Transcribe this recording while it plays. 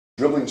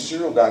dribbling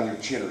cereal down your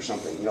chin or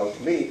something. You know,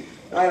 to me,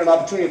 I had an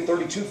opportunity at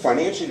 32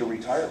 financially to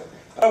retire,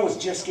 but I was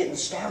just getting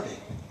started.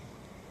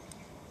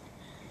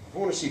 I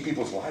want to see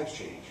people's lives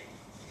change.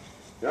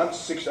 You know, I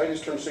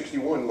just turned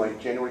 61 like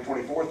January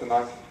 24th, and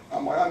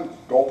I'm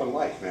gulping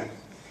life, man.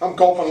 I'm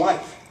gulping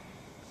life.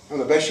 I'm in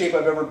the best shape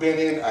I've ever been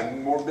in. I've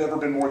never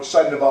been more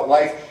excited about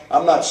life.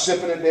 I'm not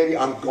sipping it, baby.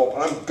 I'm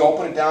gulping. I'm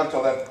gulping it down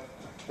until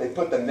they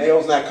put the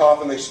nails in that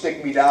coffin, they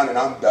stick me down, and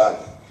I'm done.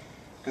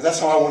 Because that's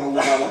how I want to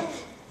live my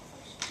life.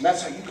 And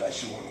that's how you guys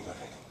should want to live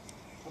it.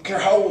 I don't care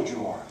how old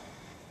you are.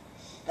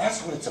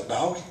 That's what it's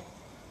about.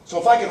 So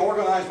if I can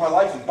organize my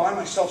life and buy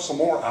myself some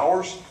more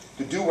hours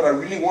to do what I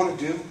really want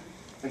to do,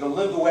 and to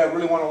live the way I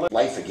really want to live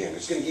life again,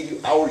 it's going to give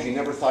you hours you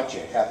never thought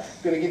you'd have.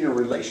 It's going to give your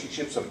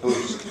relationships a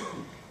boost.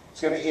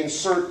 It's going to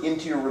insert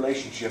into your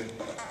relationship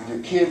with your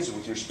kids,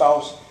 with your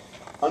spouse,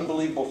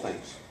 unbelievable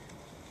things.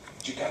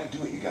 But you got to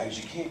do it, you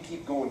guys. You can't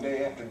keep going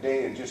day after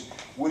day and just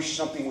wish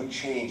something would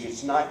change.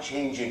 It's not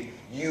changing.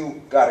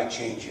 You got to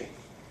change it.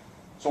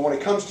 So when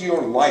it comes to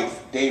your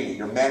life daily,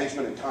 your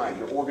management of time,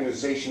 your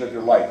organization of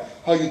your life,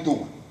 how you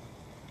doing?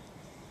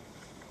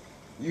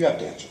 You have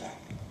to answer that.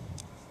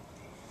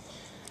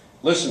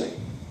 Listening.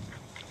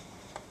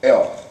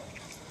 L.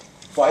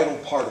 Vital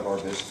part of our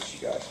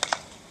business, you guys.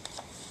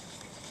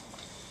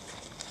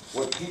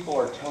 What people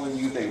are telling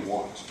you they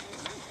want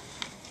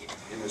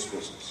in this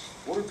business.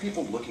 What are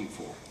people looking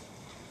for?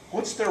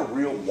 What's their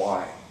real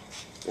why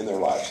in their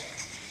lives?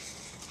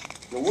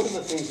 You know, what are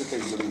the things that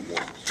they really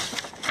want?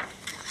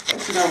 I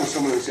sit down with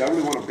someone and say, I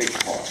really want a big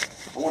car.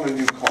 I want a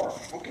new car.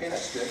 Okay,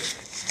 that's good.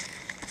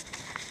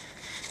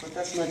 But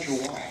that's not your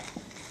why.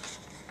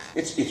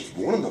 It's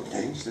one of the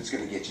things that's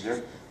going to get you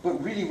there. But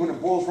really, when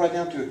it boils right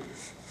down to it,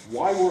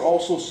 why we're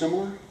all so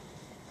similar?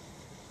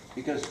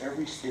 Because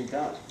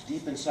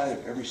deep inside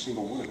of every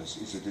single one of us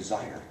is a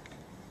desire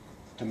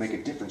to make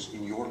a difference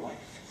in your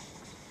life.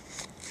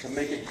 To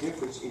make a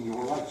difference in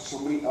your life,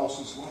 somebody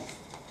else's life.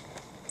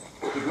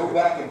 To go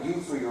back and do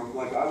for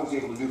like I was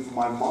able to do for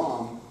my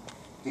mom,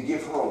 to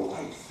give her a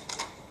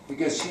life.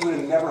 Because she would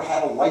have never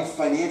had a life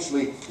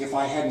financially if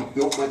I hadn't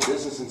built my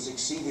business and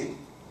succeeded.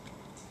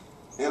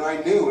 And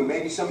I knew, and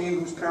maybe some of you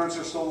whose parents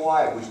are still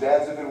alive, whose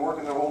dads have been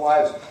working their whole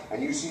lives,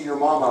 and you see your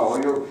mama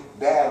or your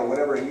dad or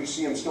whatever, and you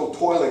see them still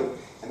toiling,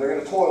 and they're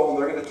going to toil, and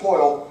they're going to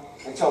toil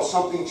until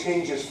something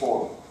changes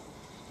for them.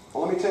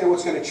 Well, let me tell you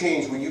what's going to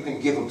change when you can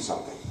give them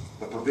something,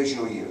 the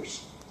provisional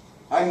years.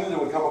 I knew there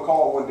would come a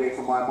call one day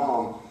from my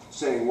mom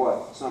saying,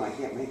 what? Son, I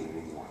can't make it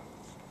anymore.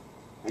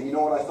 And you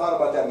know what I thought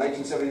about that in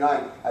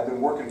 1979? I've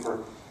been working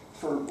for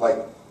like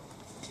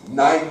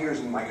 9 years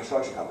in my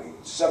construction company,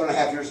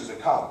 7.5 years as a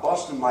cop,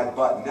 busting my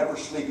butt, never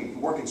sleeping,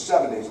 working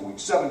 7 days a week,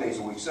 7 days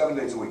a week, 7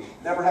 days a week.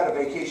 Never had a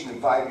vacation in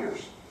 5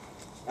 years.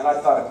 And I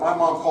thought, if my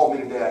mom called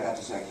me today, I'd have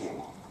to say, I can't,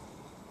 Mom.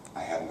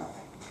 I have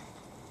nothing.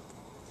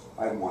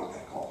 I didn't want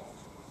that call.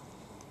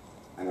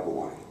 I never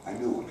wanted it. I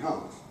knew it would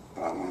come,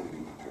 but I wanted to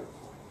be prepared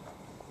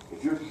for it.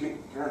 If your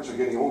parents are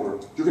getting older,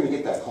 you're going to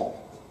get that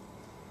call.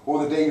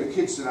 Or the day your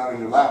kids sit down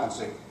in your lap and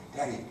say,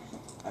 Daddy,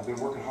 I've been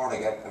working hard. I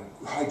got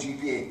a high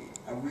GPA.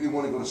 I really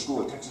want to go to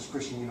school at Texas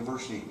Christian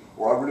University,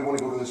 or I really want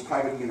to go to this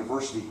private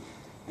university.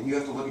 And you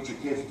have to look at your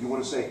kids. If you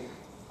want to say,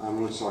 I'm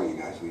really sorry, you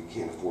guys, we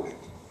can't afford it.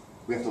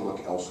 We have to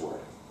look elsewhere.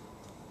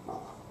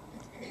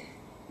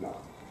 No.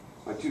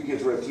 My two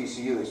kids were at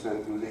TCU. They spent,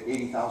 it was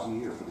 $80,000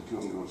 a year for the two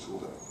of them to go to school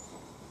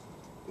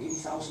there.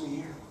 $80,000 a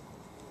year.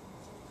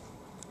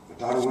 My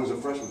daughter, when she was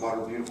a freshman, bought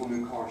her a beautiful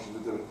new car. She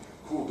lived in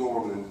a cool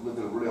dorm and lived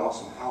in a really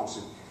awesome house.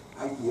 And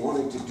I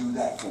wanted to do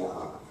that for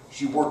her.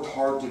 She worked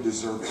hard to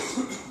deserve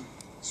it.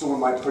 So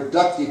in my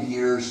productive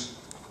years,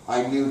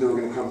 I knew there were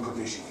going to come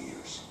provisional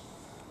years.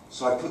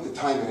 So I put the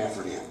time and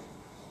effort in.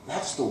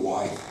 That's the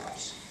why for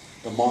us.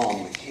 The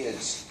mom, the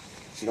kids,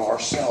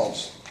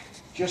 ourselves.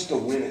 Just to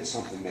win at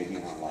something maybe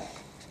in our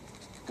life.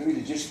 Maybe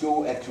to just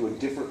go to a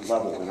different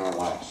level in our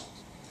lives.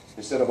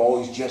 Instead of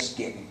always just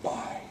getting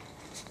by.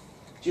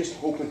 Just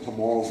hoping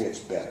tomorrow gets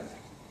better.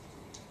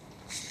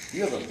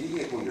 You have a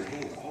vehicle in your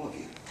hand, all of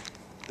you,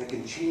 that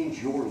can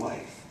change your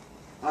life.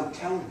 I'm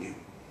telling you.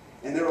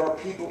 And there are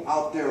people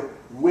out there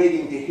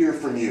waiting to hear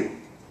from you.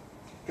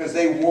 Because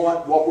they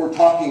want what we're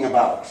talking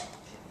about.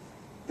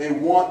 They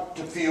want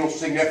to feel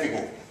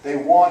significant. They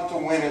want to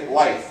win at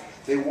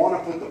life. They want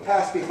to put the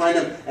past behind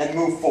them and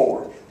move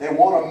forward. They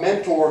want a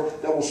mentor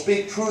that will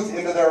speak truth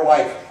into their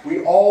life.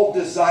 We all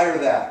desire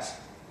that.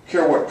 I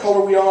don't care what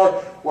color we are,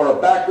 what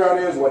our background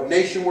is, what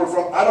nation we're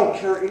from. I don't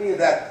care any of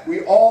that.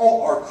 We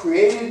all are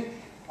created,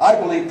 I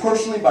believe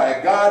personally, by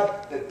a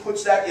God that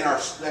puts that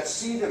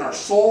seed in our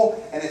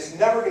soul, and it's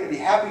never going to be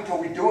happy till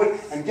we do it.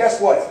 And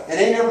guess what? It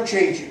ain't ever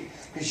changing.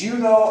 Because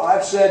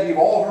I've said, you've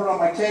all heard on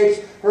my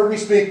tapes, heard me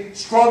speak,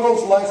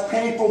 struggle's less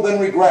painful than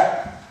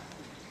regret.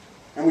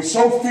 And we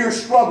so fear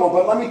struggle,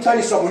 but let me tell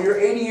you something, when you're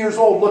 80 years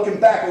old looking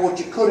back at what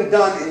you could have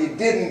done and you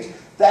didn't,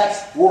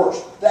 that's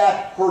worse.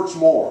 That hurts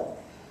more.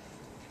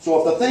 So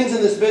if the things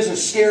in this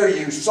business scare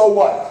you, so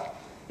what?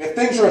 If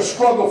things are a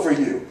struggle for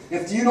you,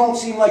 if you don't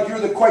seem like you're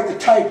quite the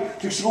type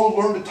to go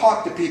learn to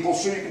talk to people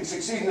so you can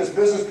succeed in this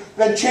business,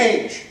 then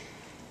change.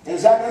 And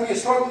is that going to be a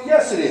struggle?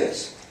 Yes, it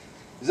is.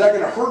 Is that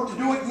going to hurt to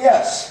do it?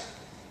 Yes.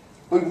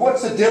 But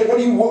what's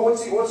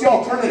the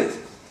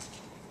alternative?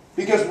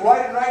 Because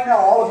right now,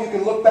 all of you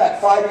can look back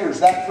 5 years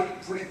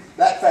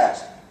that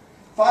fast.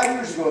 5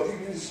 years ago, if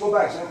you can just go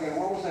back and say, okay,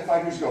 where was I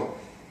 5 years ago?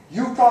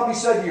 You probably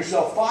said to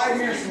yourself, 5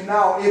 years from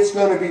now, it's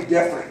going to be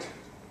different.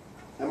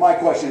 And my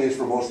question is,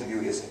 for most of you,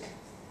 is it?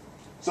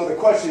 So the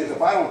question is,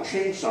 if I don't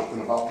change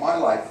something about my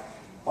life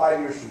 5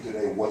 years from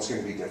today, what's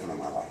going to be different in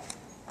my life?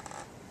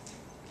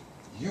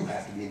 You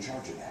have to be in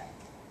charge of that.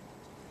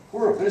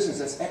 We're a business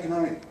that's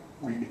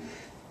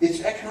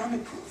it's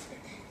economic proof.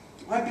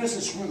 My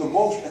business grew the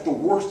most at the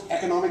worst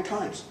economic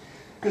times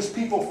because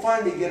people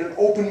finally get an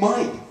open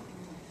mind.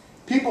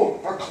 People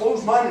are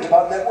closed-minded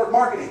about network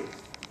marketing.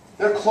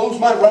 They're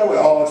closed-minded right away.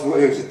 Oh,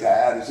 is it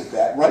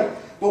that, right?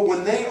 But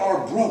when they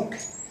are broke,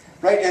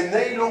 right, and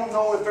they don't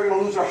know if they're going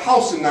to lose their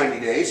house in 90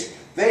 days,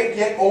 they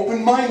get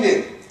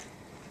open-minded,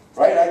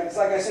 right? It's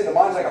like I said, the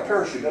mind's like a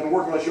parachute. It doesn't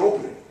work unless you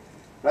open it,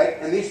 right?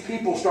 And these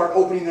people start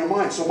opening their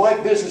minds. So my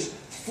business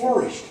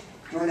flourished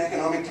during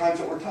economic times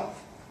that were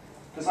tough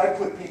because I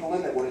put people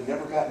in that would have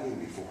never gotten in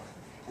before,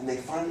 and they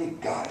finally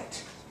got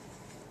it.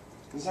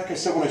 It's like I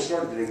said when I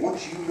started today,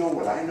 once you know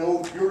what I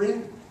know you're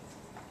in,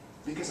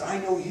 because I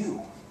know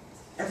you,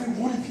 every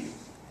one of you,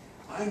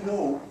 I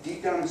know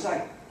deep down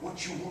inside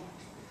what you want.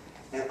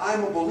 And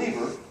I'm a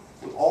believer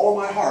with all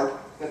of my heart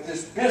that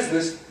this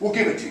business will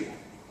give it to you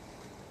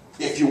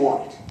if you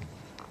want it.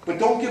 But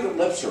don't give it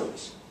lip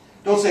service.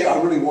 Don't say,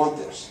 I really want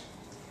this.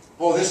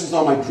 Oh, this is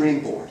on my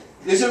dream board.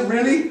 Is it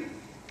really?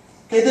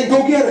 Okay, then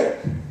go get it.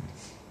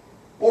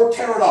 Or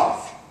tear it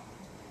off.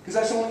 Because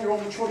that's your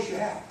only choice you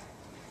have.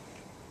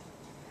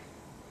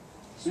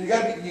 So you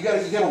got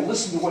to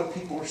listen to what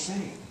people are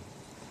saying.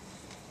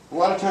 A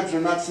lot of times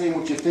they're not saying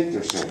what you think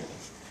they're saying.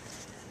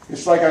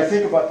 It's like I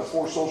think about the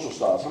 4 social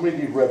styles. How many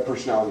of you have read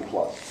Personality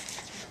Plus?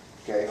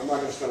 Okay, I'm not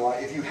going to spend a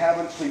lot. If you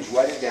haven't, please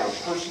write it down.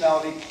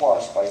 Personality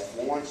Plus by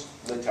Florence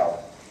Littauer.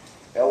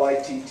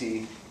 Littauer.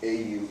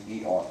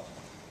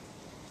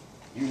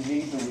 You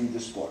need to read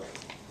this book.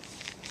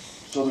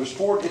 So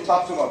it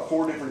talks about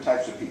 4 different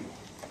types of people.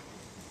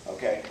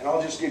 Okay, and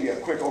I'll just give you a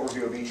quick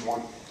overview of each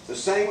one. The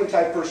sanguine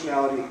type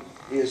personality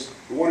is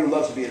the one who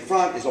loves to be in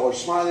front, is always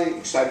smiling,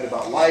 excited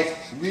about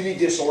life, really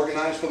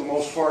disorganized for the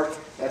most part.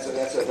 That's a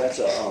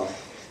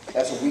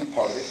weak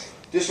part of it.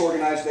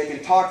 Disorganized, they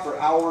can talk for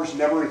hours,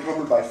 never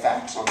encumbered by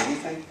facts on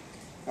anything.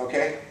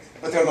 Okay,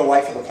 but they're the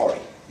life of the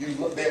party.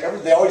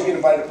 They always get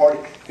invited to party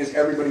because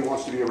everybody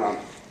wants to be around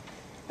them,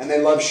 and they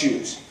love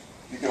shoes.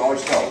 You can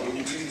always tell. When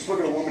you just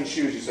look at a woman's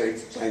shoes, you say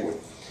sanguine.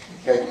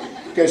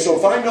 Okay. So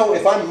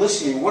if I'm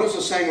listening, what does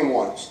the sanguine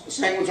want? The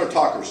sanguines are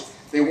talkers.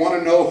 They want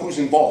to know who's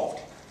involved.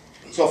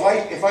 So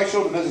if I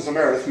show the business of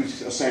Meredith,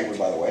 who's a sanguine,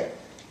 by the way,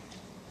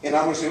 and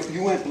I'm going to say,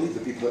 you won't believe the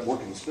people that work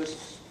in this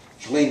business.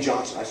 Jelaine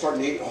Johnson. I start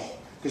naming,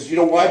 because you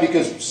know why?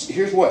 Because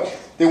here's what.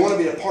 They want to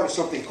be a part of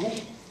something cool.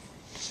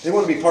 They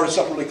want to be part of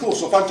something really cool.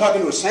 So if I'm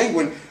talking to a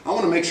sanguine, I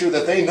want to make sure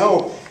that they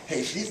know,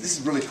 hey, this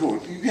is really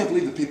cool. You can't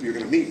believe the people you're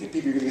going to meet, the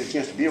people you're going to get a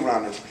chance to be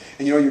around.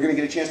 And you're going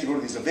to get a chance to go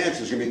to these events.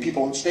 There's going to be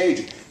people on stage.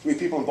 There's going to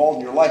be people involved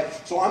in your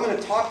life. So I'm going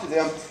to talk to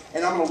them,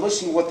 and I'm going to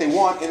listen to what they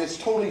want, and it's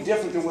totally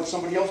different than what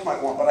somebody else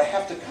might want, but I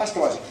have to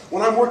customize it.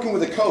 When I'm working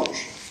with a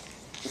coach,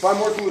 if I'm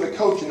working with a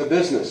coach in the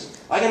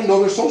business, I got to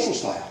know their social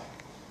style.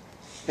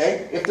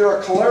 Okay? If they're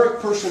a choleric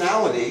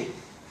personality,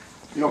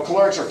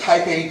 cholerics are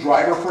type A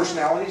driver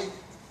personalities.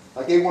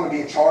 Like they want to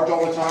be in charge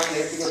all the time.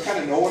 They're kind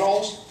of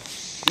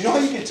know-it-alls. You know how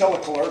you can tell a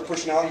choleric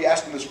personality? You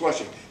ask them this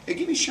question.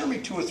 Hey, share with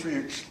me 2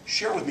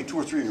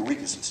 or 3 of your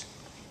weaknesses.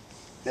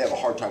 They have a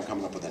hard time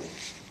coming up with any.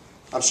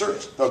 I'm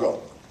serious. They'll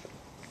go.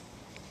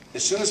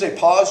 As soon as they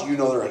pause, you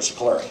know they're a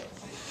choleric.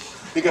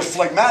 Because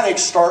phlegmatics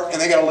start and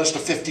they got a list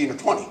of 15 or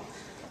 20.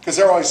 Because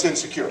they're always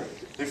insecure.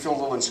 They feel a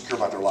little insecure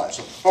about their lives.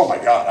 So, oh my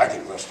God, I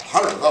can list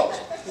 100 of those.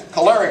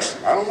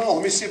 Cholerics, I don't know.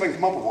 Let me see if I can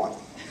come up with one.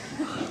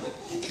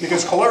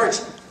 Because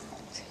cholerics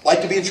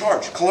like to be in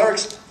charge.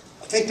 Cholerics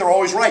think they're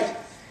always right.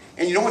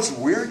 And you know what's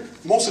weird?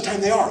 Most of the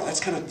time they are. That's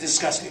kind of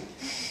disgusting.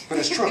 But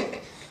it's true.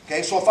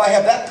 Okay, so if I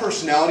have that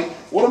personality,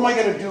 what am I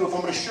going to do if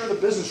I'm going to share the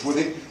business with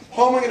him?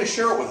 How am I going to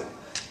share it with him?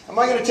 Am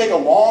I going to take a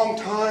long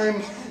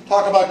time,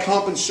 talk about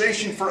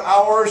compensation for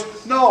hours?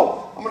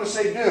 No. I'm going to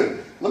say,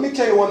 dude, let me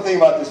tell you one thing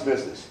about this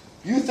business.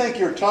 You think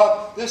you're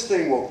tough, this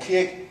thing will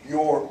kick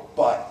your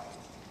butt.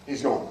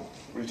 He's going,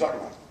 what are you talking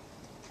about?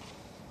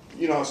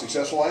 You know how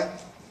successful I am?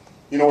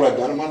 You know what I've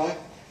done in my life?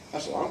 I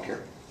said, I don't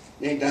care.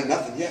 You ain't done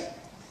nothing yet.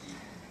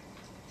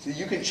 See,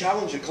 you can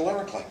challenge a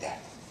choleric like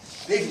that.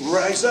 They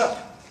rise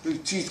up. Their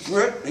teeth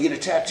grit. They get a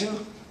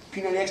tattoo,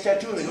 P90X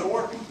tattoo, and they go to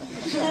work.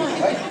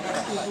 Right?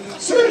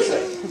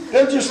 Seriously.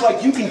 They're just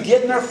like, you can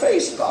get in their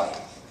face about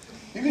it.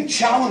 You can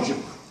challenge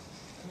them.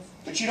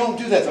 But you don't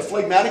do that. The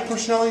phlegmatic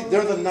personality,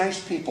 they're the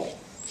nice people.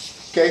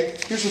 Okay?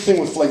 Here's the thing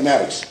with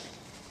phlegmatics.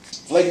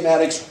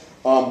 Phlegmatics,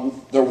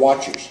 they're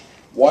watchers.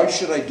 Why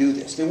should I do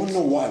this? They want to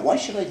know why. Why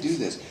should I do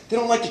this? They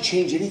don't like to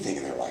change anything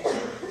in their life.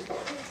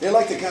 They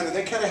like to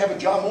they kind of have a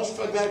job. Most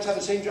phlegmatics have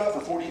the same job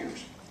for 40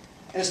 years.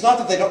 And it's not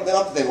that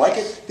they like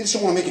it, they just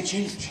don't want to make a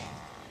change.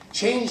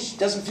 Change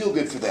doesn't feel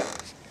good for them.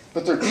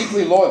 But they're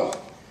deeply loyal.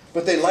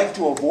 But they like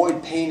to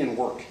avoid pain and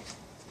work.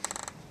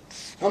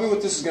 Tell me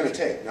what this is going to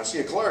take. Now see,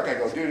 a choleric, I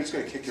go, dude, it's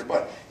going to kick your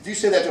butt. If you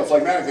say that to a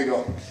phlegmatic, they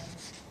go,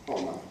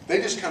 oh no. They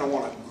just kind of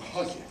want to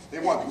hug you.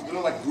 They're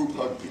like group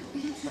hug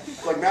people.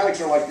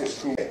 Phlegmatics are like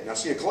this. Now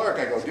see, a choleric,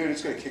 I go, dude,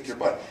 it's going to kick your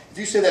butt. If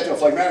you say that to a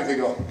phlegmatic, they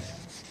go,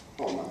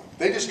 oh no.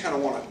 They just kind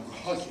of want to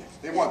hug you.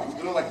 They're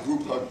like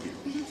group hug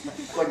people.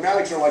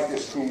 Phlegmatics are like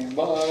this.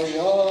 Kumbaya. We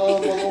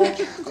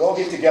all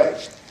get together.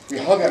 We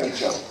hug on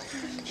each other.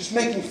 Just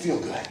make me feel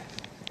good.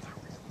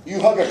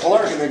 You hug a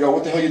choleric and they go,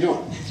 what the hell are you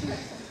doing?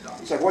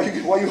 It's like, why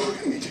are you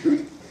hugging me,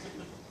 dude?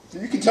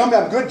 You can tell me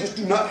I'm good, just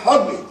do not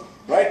hug me.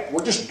 Right?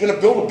 We're just going to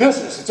build a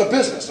business. It's a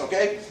business,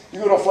 okay? You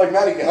go to a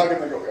phlegmatic, you hug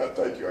them, they go, God,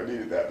 thank you, I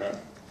needed that, man.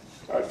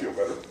 I feel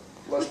better.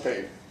 Less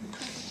pain.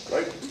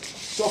 Right?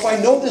 So if I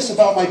know this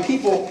about my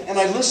people and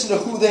I listen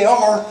to who they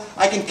are,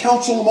 I can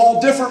counsel them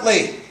all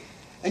differently.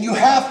 And you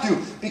have to,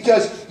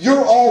 because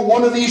you're all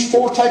one of these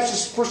 4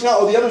 types of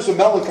personality. Oh, the other's a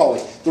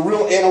melancholy, the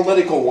real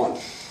analytical one.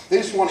 They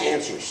just want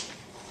answers.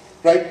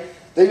 Right?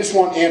 They just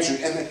want answers.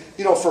 And,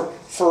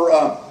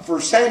 for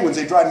sanguines,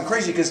 they drive them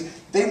crazy because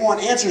they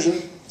want answers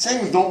and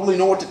sanguines don't really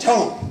know what to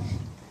tell them.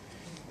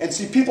 And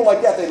see, people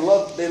like that, they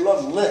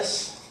love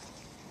lists.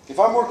 If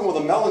I'm working with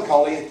a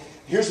melancholy,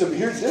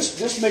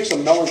 this makes a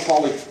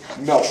melancholy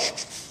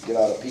melt. Get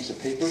out a piece of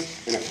paper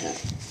and a pen.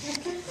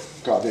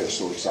 God, they're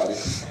so excited.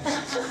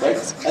 Right?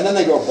 And then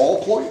they go,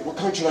 ballpoint? What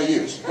kind should I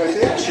use? Right?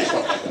 They ask you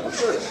stuff like that. I'm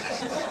serious.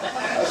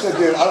 I said,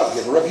 dude, I don't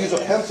give a rip. Use a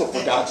pencil,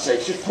 for God's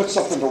sake. Just put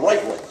something to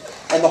write with.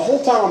 And the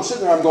whole time I'm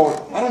sitting there, I'm going,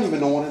 I don't even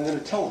know what I'm going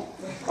to tell them.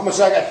 I'm going to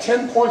say, I got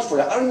 10 points for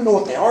you. I don't even know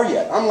what they are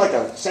yet. I'm like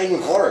a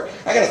sanguine choleric.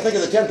 I got to think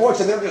of the 10 points,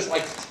 and they're just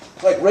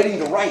like ready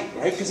to write,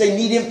 right? Because they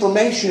need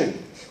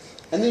information.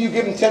 And then you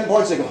give them 10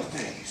 points, they go,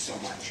 thank you so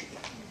much.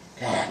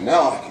 God,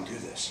 now I can do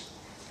this.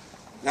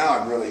 Now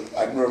I really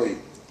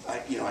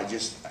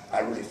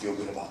feel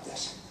good about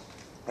this.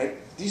 Right?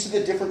 These are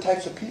the different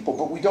types of people,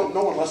 but we don't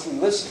know unless we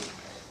listen.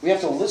 We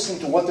have to listen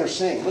to what they're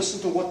saying. Listen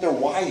to what their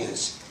why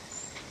is.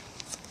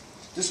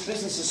 This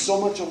business is so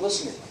much of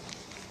listening.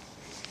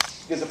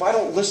 Because if I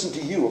don't listen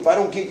to you, if I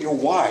don't get your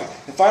why,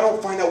 if I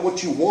don't find out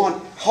what you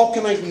want, how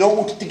can I know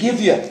what to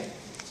give you?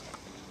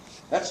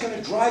 That's going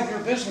to drive your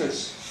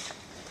business.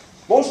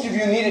 Most of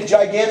you need a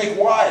gigantic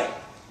why.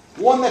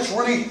 One that's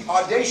really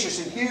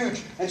audacious and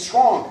huge and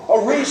strong.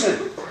 A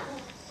reason.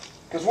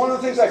 Because one of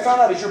the things I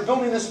found out is you're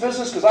building this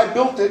business, because I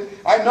built it,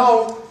 I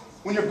know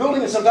when you're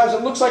building it sometimes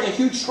it looks like a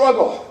huge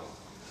struggle.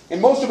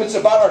 And most of it's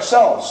about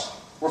ourselves.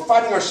 We're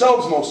fighting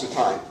ourselves most of the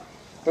time.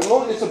 But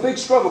it's a big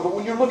struggle. But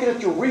when you're looking at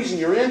your reason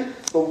you're in,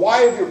 the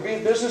why of your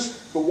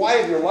business, the why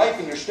of your life,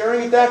 and you're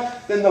staring at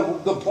that, then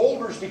the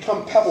boulders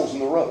become pebbles in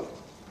the road.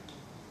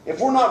 If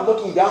we're not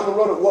looking down the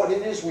road at what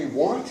it is we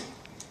want,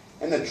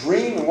 and the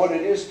dream and what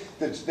it is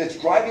that's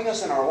driving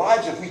us in our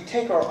lives, if we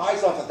take our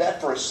eyes off of that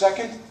for a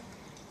second,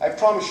 I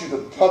promise you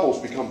the pebbles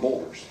become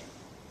boulders.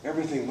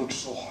 Everything looks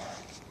so hard,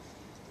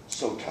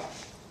 so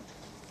tough.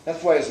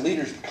 That's why as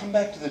leaders, come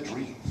back to the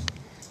dream.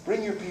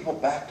 Bring your people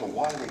back to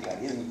why they got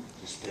in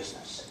this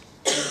business.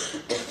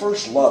 The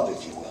first love,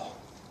 if you will.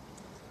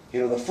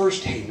 The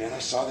first, hey man, I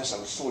saw this, I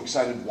was so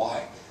excited.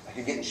 Why? I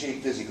could get in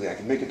shape physically. I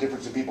could make a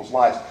difference in people's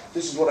lives.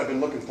 This is what I've been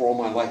looking for all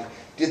my life.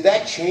 Did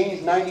that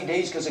change 90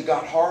 days because it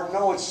got hard?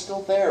 No, it's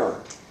still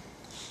there.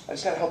 I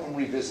just got to help them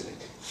revisit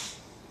it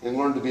and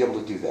learn to be able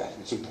to do that.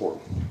 It's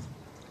important.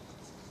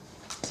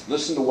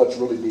 Listen to what's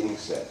really being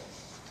said.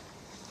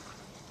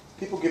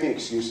 People give me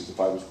excuses if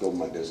I was building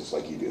my business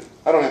like you do.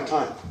 I don't have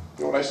time.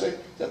 You know what I say? Is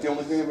that the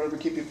only thing that would ever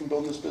keep you from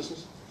building this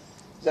business?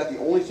 Is that the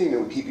only thing that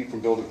would keep you from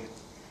building it?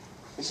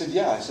 I said,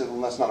 yeah. I said,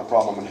 well, that's not a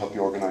problem. I'm going to help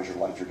you organize your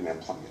life. You're going to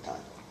have plenty of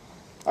time.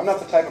 I'm not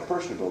the type of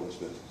person to build this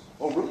business.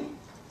 Oh, really?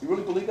 You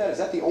really believe that? Is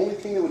that the only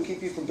thing that would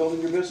keep you from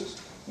building your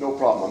business? No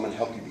problem. I'm going to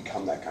help you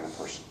become that kind of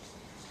person.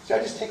 See, I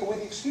just take away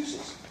the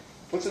excuses.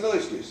 What's another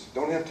excuse?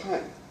 Don't have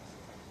time.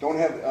 Don't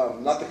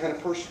have, not the kind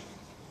of person.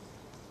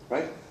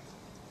 Right?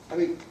 I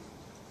mean,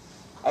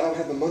 I don't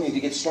have the money to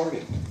get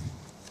started.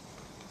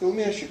 Now, let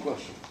me ask you a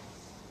question.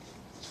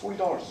 It's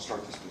 $40 to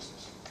start this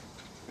business.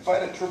 If I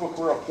had a Turbo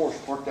Carrera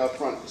Porsche parked out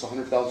front, it's a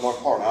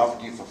 $100,000 car, and I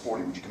offered you for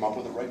 $40, would you come up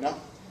with it right now?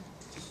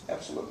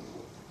 Absolutely.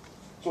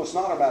 So it's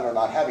not a matter of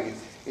not having it.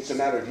 It's a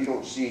matter of you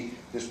don't see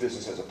this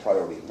business as a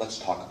priority. Let's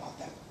talk about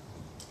that.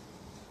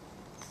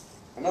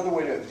 Another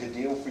way to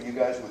deal for you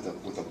guys with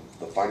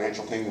the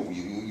financial thing,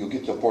 you'll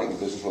get to a point in the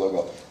business where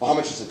they'll go, well, how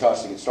much does it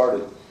cost to get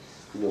started?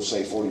 And you'll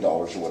say $40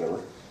 or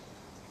whatever.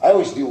 I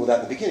always deal with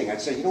that in the beginning.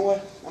 I'd say, you know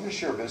what? I'm going to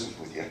share a business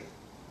with you.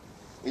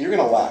 And you're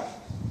going to laugh.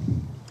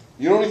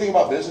 You know anything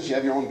about business? You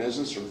have your own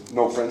business or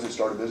know friends that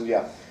start a business?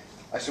 Yeah.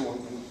 I said,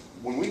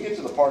 when we get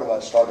to the part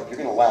about startup, you're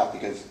going to laugh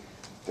because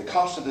the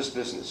cost of this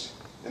business,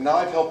 and now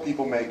I've helped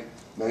people make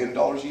 $1 million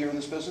a year in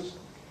this business.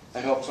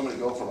 I've helped somebody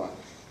go from a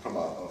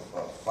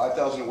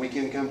 $5,000 a week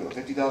income to a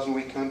 $50,000 a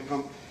week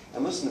income.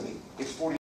 And listen to me, it's $40